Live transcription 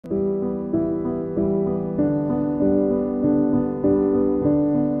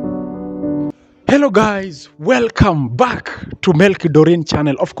Hello guys, welcome back to Melky Doreen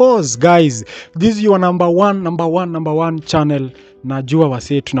channel. Of course guys, this is your number one channel. Najua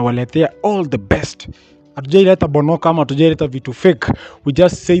wase tunawaletea all the best. Hatujaileta bonoka ama hatujaileta vitu fake. We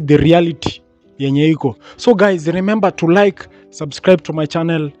just say the reality yenye iko. So guys, remember to like, subscribe to my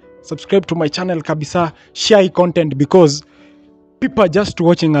channel kabisa, share content because people are just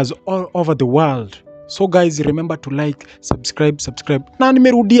watching us all over the world. So guys, remember to like, subscribe. Na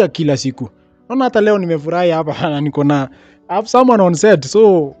nimerudia kila siku. Naona hata leo nimefurahi hapa na niko na I have someone on set,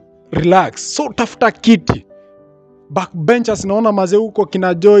 so relax. So tafuta kiti. Backbenchers naona mazee huko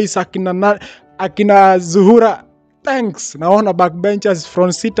kina Joyce, akina Zuhura. Thanks. Naona backbenchers,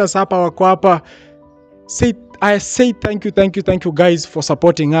 front sitters hapa wako hapa. I say thank you guys for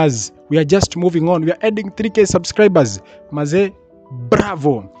supporting us. We are just moving on. We are adding 3K subscribers. Mazee,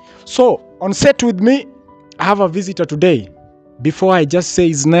 bravo. So, on set with me, I have a visitor today. Before I just say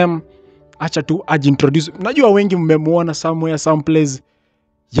his name, acha tu introduce. Najua wengi mmemuona somewhere, someplace.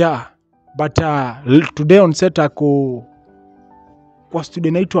 Yeah. But today on set ako kwa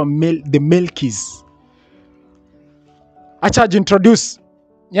studio naitwa The Melkies. Acha introduce.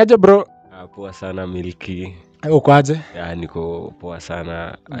 Niaje bro? Poa sana Milky. Uko aje? Ya niko poa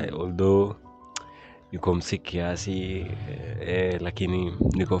sana. Although niko msick kiasi lakini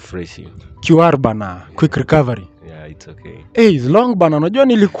niko fresh. QR bana, quick recovery. Yeah, it's okay. It's long bana. Unajua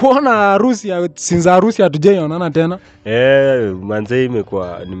nilikuona harusi, since harusi hatujaionana tena. Manze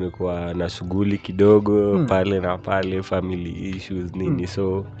nimekuwa na shughuli kidogo pale na pale, family issues nini,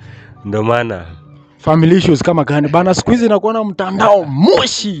 so ndo maana. Family issues kama gani bana? Siku hizi nakuona mtandao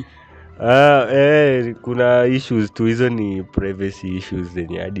moshi. Kuna issues tu, hizo ni privacy issues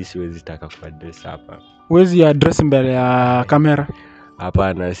zenye hadi siwezi taka kuaddress hapa. Huwezi address mbele ya kamera?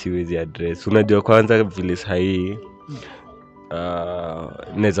 Hapana, siwezi address. Unajua kwanza vile sahi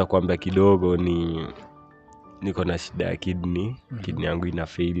naweza kuambia kidogo niko na shida ya kidney. Kidney yangu ina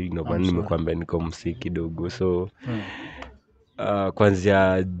fail, ndio maana nimekuambia niko msick kidogo. So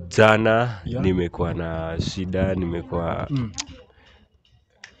kwanza jana nimekuwa na shida, nimekuwa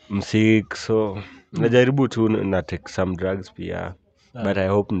msick, so najaribu tu na take some drugs pia, but I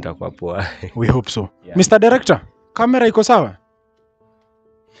hope nitakuwa poa. We hope so. Yeah. Mr. Director, kamera iko sawa?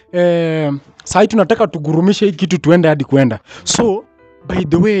 Sasa tunataka tugurumishe hii kitu tuende hadi kwenda. So, by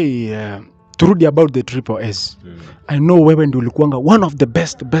the way, turudi about the Triple S. I know wewe ndio ulikuanga one of the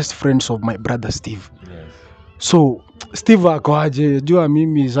best friends of my brother Steve. Yes. So, Steve ako aje? Jua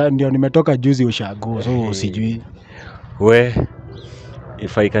mimi ndio nimetoka juzi ushago, so sijui.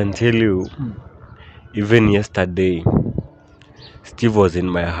 If I can tell you, even yesterday, Steve was in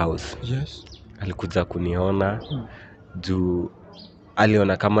my house. Yes. Alikuja kuniona, juu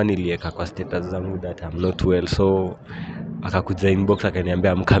aliona kama nilieka kwa status zangu that I'm not well, so akakuja inbox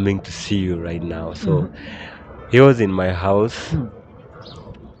akaniambia I'm coming to see you right now. So he was in my house.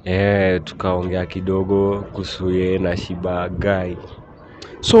 Tukaongea kidogo kuhusu yeye na Shiba guy.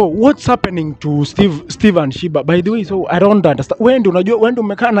 So what's happening to Steve and Shiba? By the way, so I don't understand. Wewe ndio unajua, wewe ndio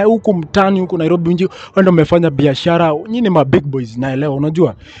umekaa na huko mtani huko Nairobi nje, wewe ndio umefanya biashara. Nyinyi ma big boys naelewa,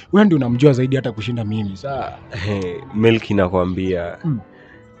 unajua. Wewe ndio unamjua zaidi hata kushinda mimi. Sasa Melky nakwambia,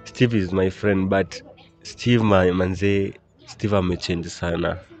 Steve is my friend, but Steve manze, Steve amechange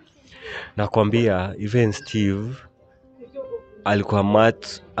sana. Nakwambia even Steve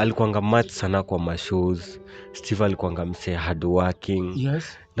alikuanga mat sana kwa mashows. Steve alikuanga mse hard working.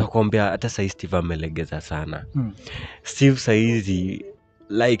 Yes. Nakwambia hata sasa Steve amelegeza sana. Steve saizi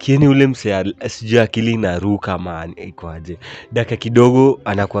like yeni ule mse sijui akili inaruka man, iko aje. Dakika kidogo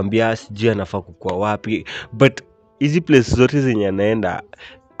anakuambia sijui anafaa kukua wapi, but hizi places zote zenye anaenda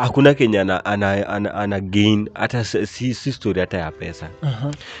hakuna Kenya ana gain hata si story hata ya pesa.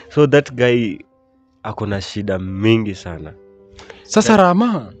 So that guy akona shida mingi sana. Sasa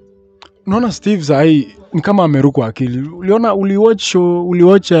Rama, unaona Steve sahi ni kama ameruka akili.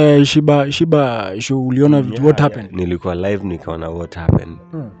 Uliwatch Shiba show, uliona what happened? Nilikuwa live nikaona what happened.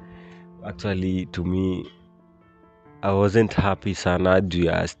 Actually to me I wasn't happy sana juu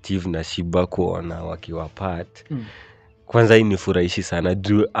ya Steve na Shiba kuona wakiwa part. Kwanza inifurahishi sana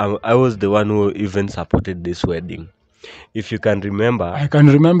juu I was the one who even supported this wedding. If you can remember, I can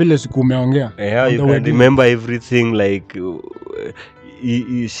remember ile siku umeongea. Yeah, you can remember everything, like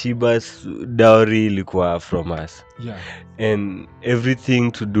Shiba's dowry ilikuwa from us. Yeah. And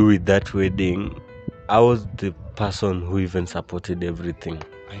everything to do with that wedding, I was the person who even supported everything.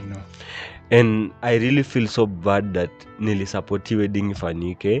 I know. And I really feel so bad that nilisupporti wedding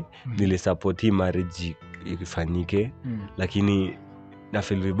ifanyike, nilisupporti marriage ifanyike, lakini na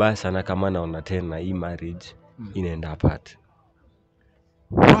feel vibaya sana kama naona tena hii marriage inaenda apart.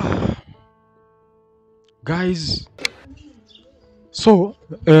 guys. So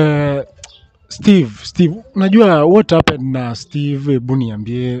Steve, unajua what happened na Steve? Hebu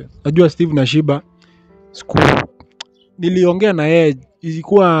niambie. Najua Steve na Shiba siku niliongea na yeye,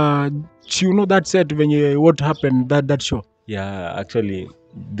 ilikuwa you know that set venye what happened that show. Yeah, actually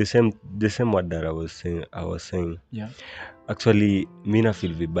the same word that I was saying. Yeah. Actually mi na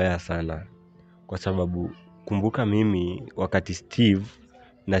feel vibaya sana kwa sababu kumbuka mimi wakati Steve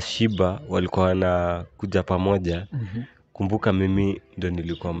na Shiba walikuwa wanakuja pamoja. Kumbuka mimi ndo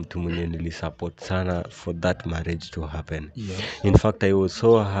nilikuwa mtu mwenye nilisupport sana for that marriage to happen. Yes. In fact, I was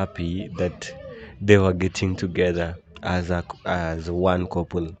so happy that they were getting together as one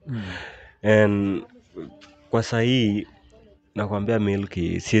couple. And kwa sahii nakwambia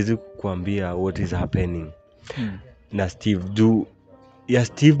Milky, siwezi kukwambia what is happening na Steve. Ya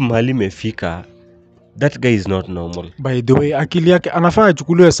Steve mahali imefika, that guy is not normal. By the way, akili yake anafaa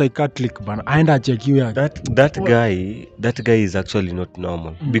achukuliwe psychiatric bana, aenda achekiwe. That guy is actually not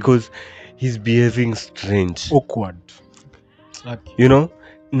normal because he's behaving strange, awkward. You know,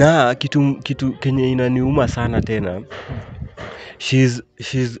 na kitu kenye inaniuma sana tena,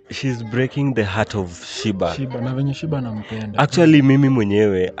 she's breaking the heart of Shiba na venye Shiba anampenda. Actually mimi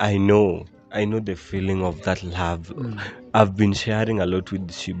mwenyewe I know the feeling of that love. I've been sharing a lot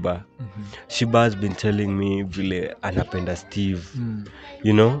with Shiba. Shiba has been telling me vile anapenda Steve.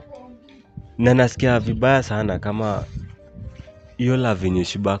 You know, na nasikia vibaya sana kama hiyo love yenye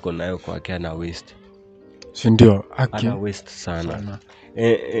Shiba ako nayo kwake ana waste. Si ndio? Ana waste sana.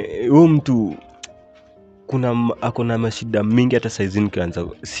 Huyo mtu akona mashida mingi hata saizi nikianza.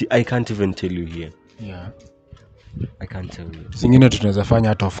 I can't even tell you here. Yeah. I can't tell you. Zingine tunaweza fanya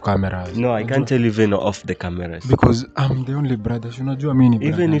hata off camera. No, I can't tell even off the cameras. Because I'm the only brother. Unajua mimi ni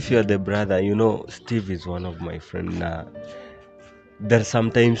brother. Even if you're the brother, you know, Steve is one of my friends. There's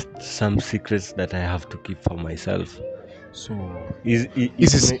sometimes some secrets that I have to keep for myself. So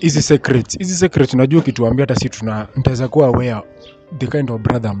is secret unajua kituambia hata si nitaweza kuwa aware the kind of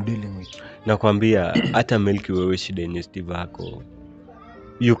brother I'm dealing with. Nakwambia hata Milky wewe shida yenye Steve hako,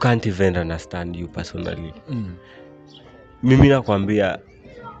 you can't even understand you personally. Mimi nakwambia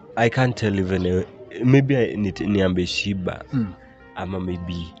I can't tell even, maybe niambe Shiba ama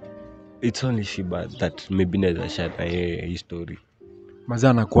maybe it's only Shiba that maybe naweza share na yeye hii story. Maza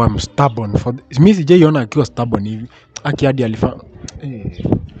anakuwa stubborn mimi sijaiona akiwa stubborn hivi. Aki hadi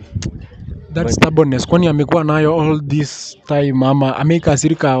that stubbornness kwani amekuwa nayo all this time ama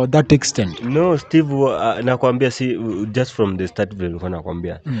amekasirika that extent? No, Steve nakwambia just from the start vile nilikuwa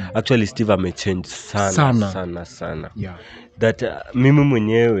nakwambia. Actually Steve amechange sana. Yeah. That mimi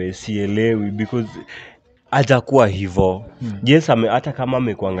mwenyewe sielewi because hajakuwa hivyo. Yes, hata kama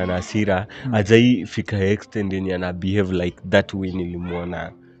amekuanga na hasira, hajaifika extend yenye ana behave like that way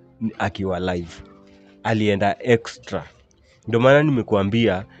nilimuona akiwa live. Alienda extra. Ndio maana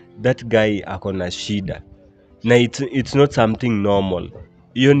nimekuambia that guy ako na shida. Na it's not something normal.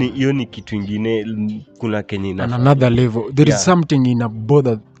 Hiyo ni kitu kingine, kuna kenye inafanyika. Another level. There is something in a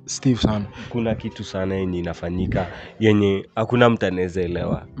bother Steve sana. Kuna kitu sana yenye inafanyika yenye hakuna mtu anaweza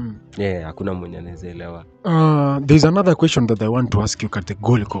elewa. Hakuna mwenye anaweza elewa. There's another question that I want to ask you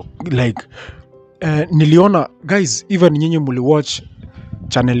categorically. Like niliona guys, even nyinyi mliwatch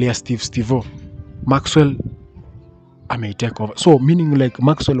channel ya Steve Maxwell take over. So meaning like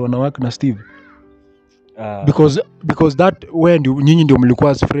Maxwell wanawak na Steve. Because that when nyinyi ndio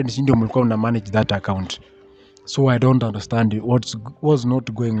mlikuwa as friends, ndio mlikuwa una manage that account. So I don't understand what's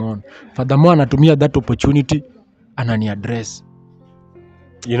not going on. Furthermore anatumia that opportunity anani address.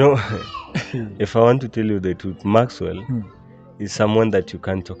 You know, if I want to tell you the truth, Maxwell is someone that you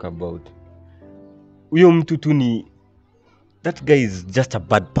can't talk about. Huyo mtu tu ni, that guy is just a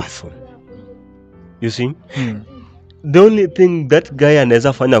bad person. You see? The only thing that guy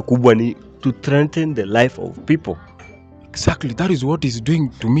anaweza fanya kubwa ni to threaten the life of people. Exactly, that is what he's doing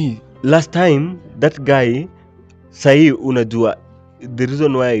to me. Last time that guy, sahi unajua the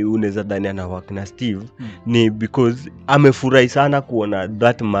reason why unaweza dhani ana work na Steve ni because amefurahi sana kuona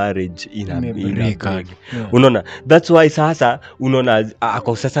that marriage ina break. Unaona, that's why sasa unaona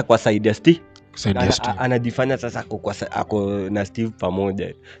ako sasa kwa side ya Steve. Anajifanya sasa ako na Steve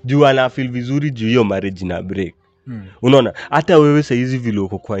pamoja juu ana feel vizuri juu hiyo marriage ina break. Unaona, hata wewe saizi vile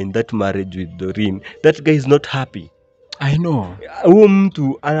uko kwa in that marriage with Doreen, that guy is not happy. I know. Huyo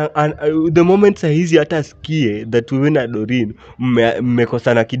mtu the moment saizi hata asikie that wewe na Doreen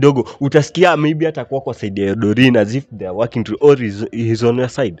mmekosana kidogo, utasikia maybe atakuwa kwa side ya Doreen as if they are working to, or he's on your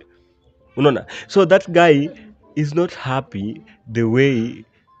side. Unaona, so that guy is not happy the way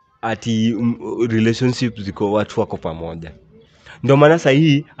ati relationships ziko watu wako pamoja. Ndio maana sasa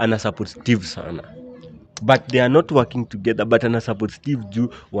hii ana support Steve sana. but they are not working together, but ana support Steve juu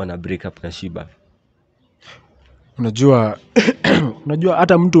wana break up na Shiba. Unajua unajua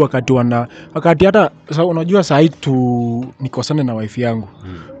hata mtu wakati hata unajua saa hii nikosane na wife yangu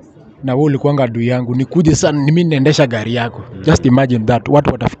na wewe ulikuanga adui yangu, nikuje sana mimi naendesha gari yako. Just imagine that,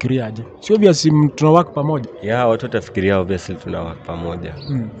 watu watafikiria aje? Sio obviously tuna work pamoja. Yeah, watu watafikiria obviously tuna work pamoja.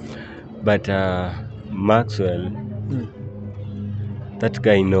 But Maxwell, that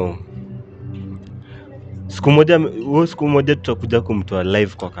guy no. Siku moja tutakuja kumtoa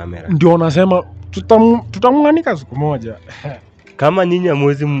live kwa kamera. Ndio unasema tutamwanika siku moja. Kama nyinyi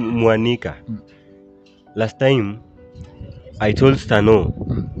hamwezi mwanika. Last time I told Stano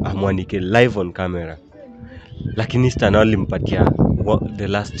amwanike live on camera. Lakini Stano alimpatia the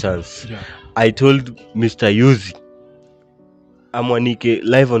last chance. Yeah. I told Mr. Yuzi amwanike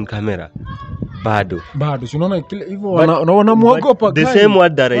live on camera. Bado si unaona hivyo wanamuogopa. The same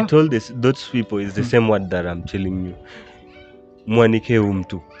word that I told those people is the same word that I'm telling you. Mwanike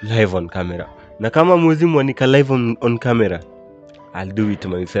mtu live on camera. Na kama mwezi mwanika live on camera, I'll do it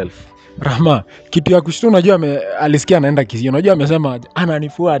myself. Rahma, kitu ya kushtua unajua alisikia anaenda Kisii. Unajua amesema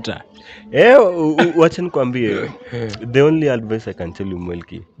ananifuata. Wacha nikwambie. The only advice I can tell you,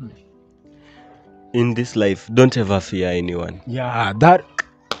 Melki, in this life, don't ever fear anyone. Yeah, that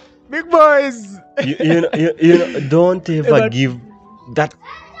big boys. you know, don't ever give that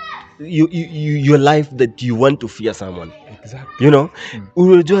your life that you want to fear someone. Exactly. You know,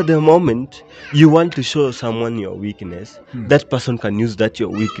 unajua the moment you want to show someone your weakness, that person can use that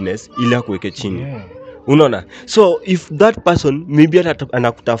your weakness ili akuweke chini. Yeah. Unaona? So if that person maybe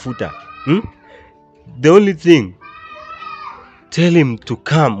anakutafuta, the only thing, tell him to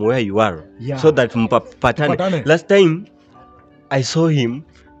come where you are, so that mpatane. Last time I saw him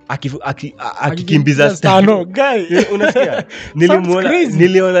akikimbiza Stano guy. Unasikia?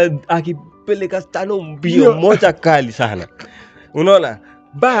 Niliona akipeleka Stano mbio moja kali sana. Unaona?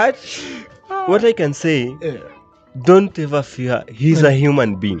 But what I can say, don't ever fear. He's a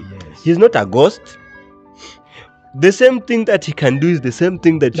human being. Yes. He's not a ghost. The same thing that he can do is the same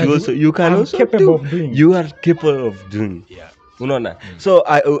thing that you can also do. You are capable of doing. Yeah. Unaona? So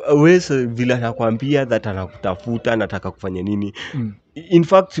always vile anakuambia that anakutafuta, anataka kufanya nini. In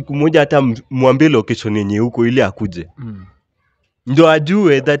fact siku moja hata mwambie location yenye huko ili akuje. Ndio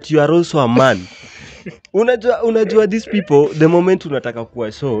ajue that you are also a man. Unajua these people, the moment unataka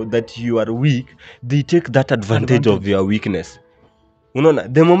kuwa show that you are weak, they take that advantage of your weakness. Unaona?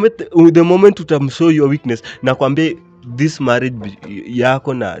 The moment utamshow your weakness, na kwambie this marriage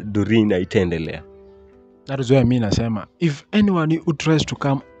yako na Doreen itaendelea. That is why mimi nasema, if anyone who tries to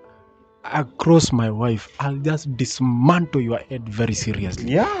come across my wife, I'll just dismantle your head very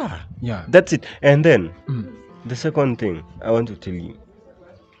seriously. Yeah. That's it. And then the second thing I want to tell you,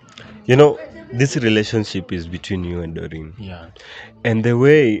 you know, this relationship is between you and Doreen. Yeah. And the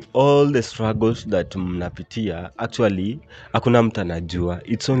way all the struggles that mnapitia, actually hakuna mtu anajua.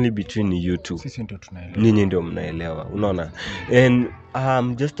 It's only between you two. Sisi ndio tunaelewa. Ninyi ndio mnaelewa. Unaona? And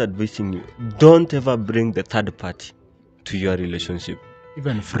I'm just advising you, don't ever bring the third party to your relationship.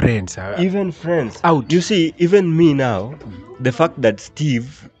 Even friends. Out. You see, even me now, the fact that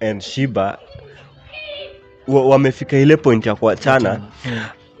Steve and Shiba wamefika ile point ya kuachana,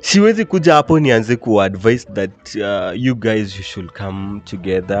 siwezi kuja hapo nianze ku-advise that you guys you should come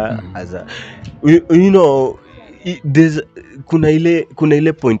together as a, you know, kuna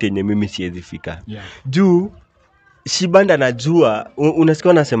ile point yenye mimi siwezi fika. Juu Shibanda najua, unasikia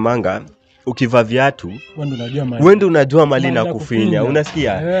wanasemanga ukivaa viatu wewe unajua mali na kufinya,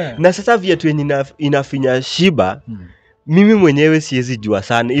 unasikia? Na sasa viatu yenye inafinya Shiba, mimi mwenyewe siwezi jua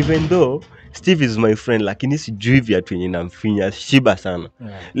sana, even though Steve is my friend, lakini sijui viatu yenye namfinya Shiba sana.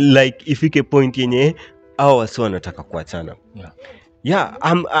 Like ifike point yenye hao wasi wanataka kuachana.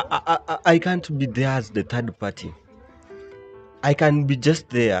 I can't be there as the third party. I can be just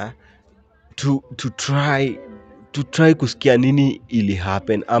there to try kusikia nini ili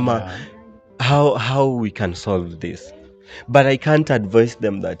happen ama how we can solve this. But I can't advise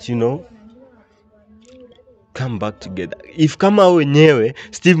them that, you know, come back together. If kama wenyewe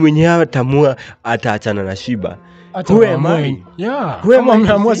Steve mwenyewe atamua ataachana na Shiba, who am I? Kama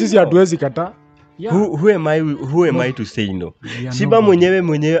mmeamua sisi hatuwezi kataa. Who am I to say no? Shiba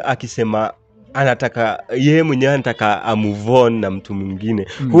mwenyewe akisema anataka yeye mwenyewe anataka move on na mtu mwingine,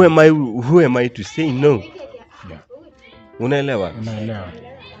 who am I to say no? Unaelewa?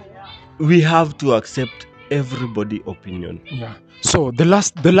 We have to accept everybody opinion. So the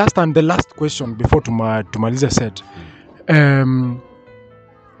last question before tumalize set.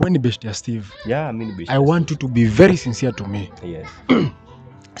 When best ya Steve? I want you to be very sincere to me. Yes.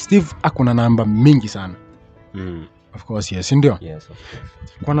 Steve akuna namba mingi sana. Of course yes, ndio. Yes, of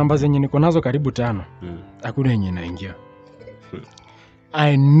course. Kwa namba zenye niko nazo karibu 5 hakuna yenye inaingia.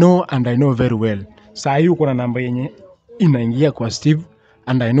 I know very well. Saa hii uko na namba yenye inaingia kwa Steve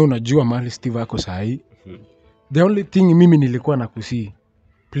and I know unajua mahali Steve ako saa hii. The only thing mimi nilikuwa nakusii,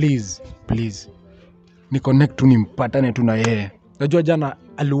 please ni connect tu, nimpatane tu na yeye. Najua jana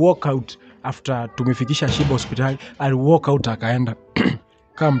ali walk out after tumefikisha Shiba hospitali, ali walk out akaenda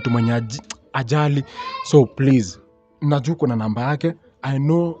kama mtu mwenye ajali. So please, najua kuna namba yake, I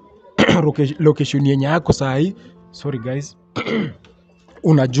know location yenye yako saa hii. Sorry guys.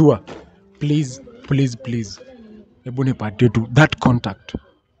 Unajua, please hebu nipatie tu that contact.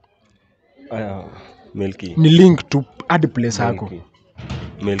 Milky, ni link to add place yako.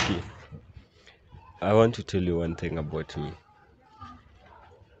 Milky, I want to tell you one thing about me.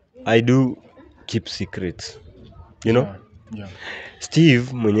 I do keep secrets, you know. Yeah.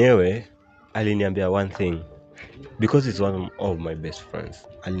 Steve mwenyewe aliniambia one thing, because he's one of my best friends.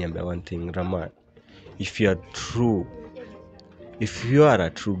 Aliniambia one thing, Rama, if you are a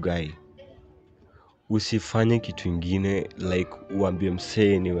true guy, usifanye kitu ingine like uambie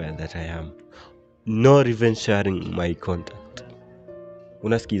msee anywhere that I am. Not even sharing my contact.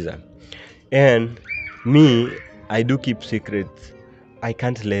 Unasikiza? And me, I do keep secrets. I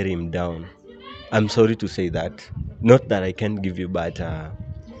can't let him down. I'm sorry to say that. Not that I can't give you, but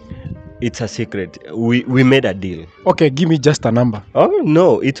it's a secret. We made a deal. Okay, give me just a number. Oh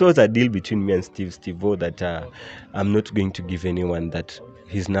no, it was a deal between me and Steve-O that I'm not going to give anyone that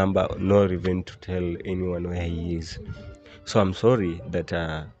his number, nor even to tell anyone where he is. So I'm sorry that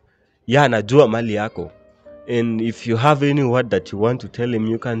najua mali yako. And if you have any word that you want to tell him,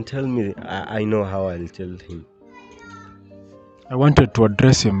 you can tell me. I know how I'll tell him. I wanted to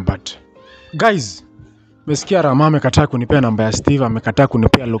address him, but guys, mesikia Rama amekataa kunipea namba ya Steve, amekataa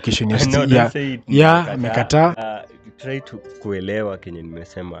kunipea location ya Steve. Amekataa. Try to kuelewa kenye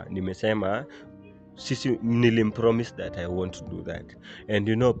nimesema sisi nilimpromise that I want to do that, and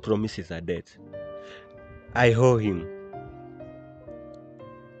you know promises are dead. I owe him.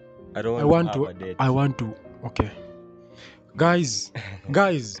 I want to. Okay, guys,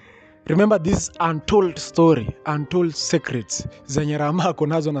 remember this untold story, untold secrets zenye Rama ako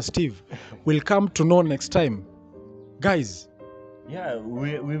nazo na Steve will come to know next time, guys. Yeah,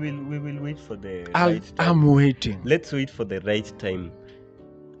 we will wait for the right time. I'm waiting. Let's wait for the right time.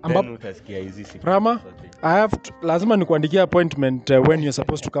 Then utasikia hizi secrets. Rama, lazima nikuandikia appointment when you're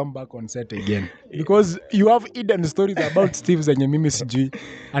supposed to come back on set again, because you have hidden stories about Steve zenye mimi sijui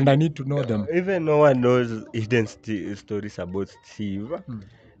and I need to know them. Even no one knows hidden stories about Steve.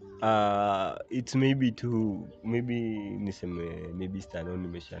 It's maybe Stano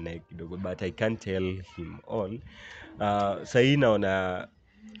nimesha naye kidogo, but I can't tell him all. Sahii naona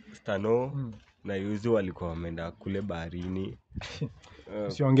Stano na Yuzu walikuwa wameenda kule baharini.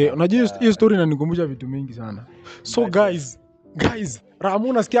 Siongee. Unajua hiyo story inanikumbusha vitu mingi sana. So guys, Ramu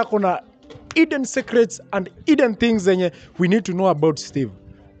unasikia kuna hidden secrets and hidden things zenye we need to know about Steve.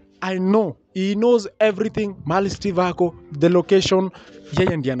 I know he knows everything. Mali Steve ako, the location,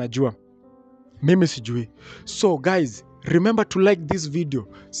 yeye ndiye anajua. Mimi sijui. So guys, remember to like this video,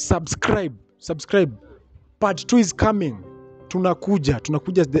 subscribe. Part 2 is coming. Tunakuja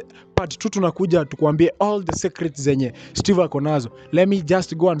part 2 tunakuja tukuambie all the secrets zenye Steve ako nazo. Let me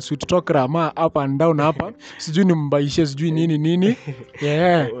just go and sweet talk Rama up and down hapa. Sijui nimbaishe sijui nini.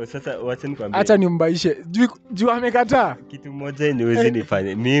 Yeah. Sasa wacha nikwambie. Acha nimbaishe. Juu amekataa. Kitu moja yenye uwezi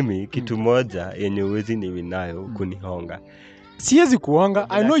nifanye. Mimi kitu moja yenye uwezi niwe nayo kunihonga. Siwezi kuonga.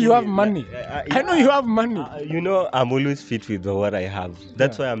 I know you have money. You know I'm always fit with what I have.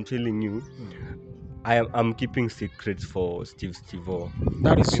 That's why I'm telling you. I'm keeping secrets for Steve-O.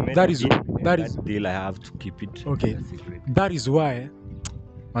 That is deal. I have to keep it. Okay. A secret. That is why,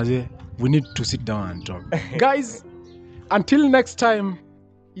 we need to sit down and talk. Guys, until next time,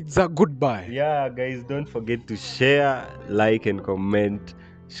 it's a goodbye. Yeah, guys, don't forget to share, like and comment.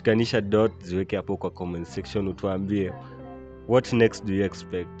 Shikanisha dot ziweke hapo kwa comment section utuambie what next do you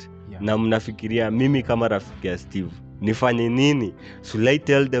expect? Yeah. Na mnafikiria mimi kama rafiki ya Steve nifanye nini? Should I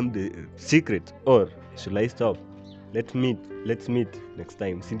tell them the secret or should I stop? Let's meet next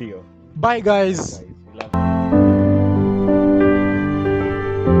time. See you. Bye guys.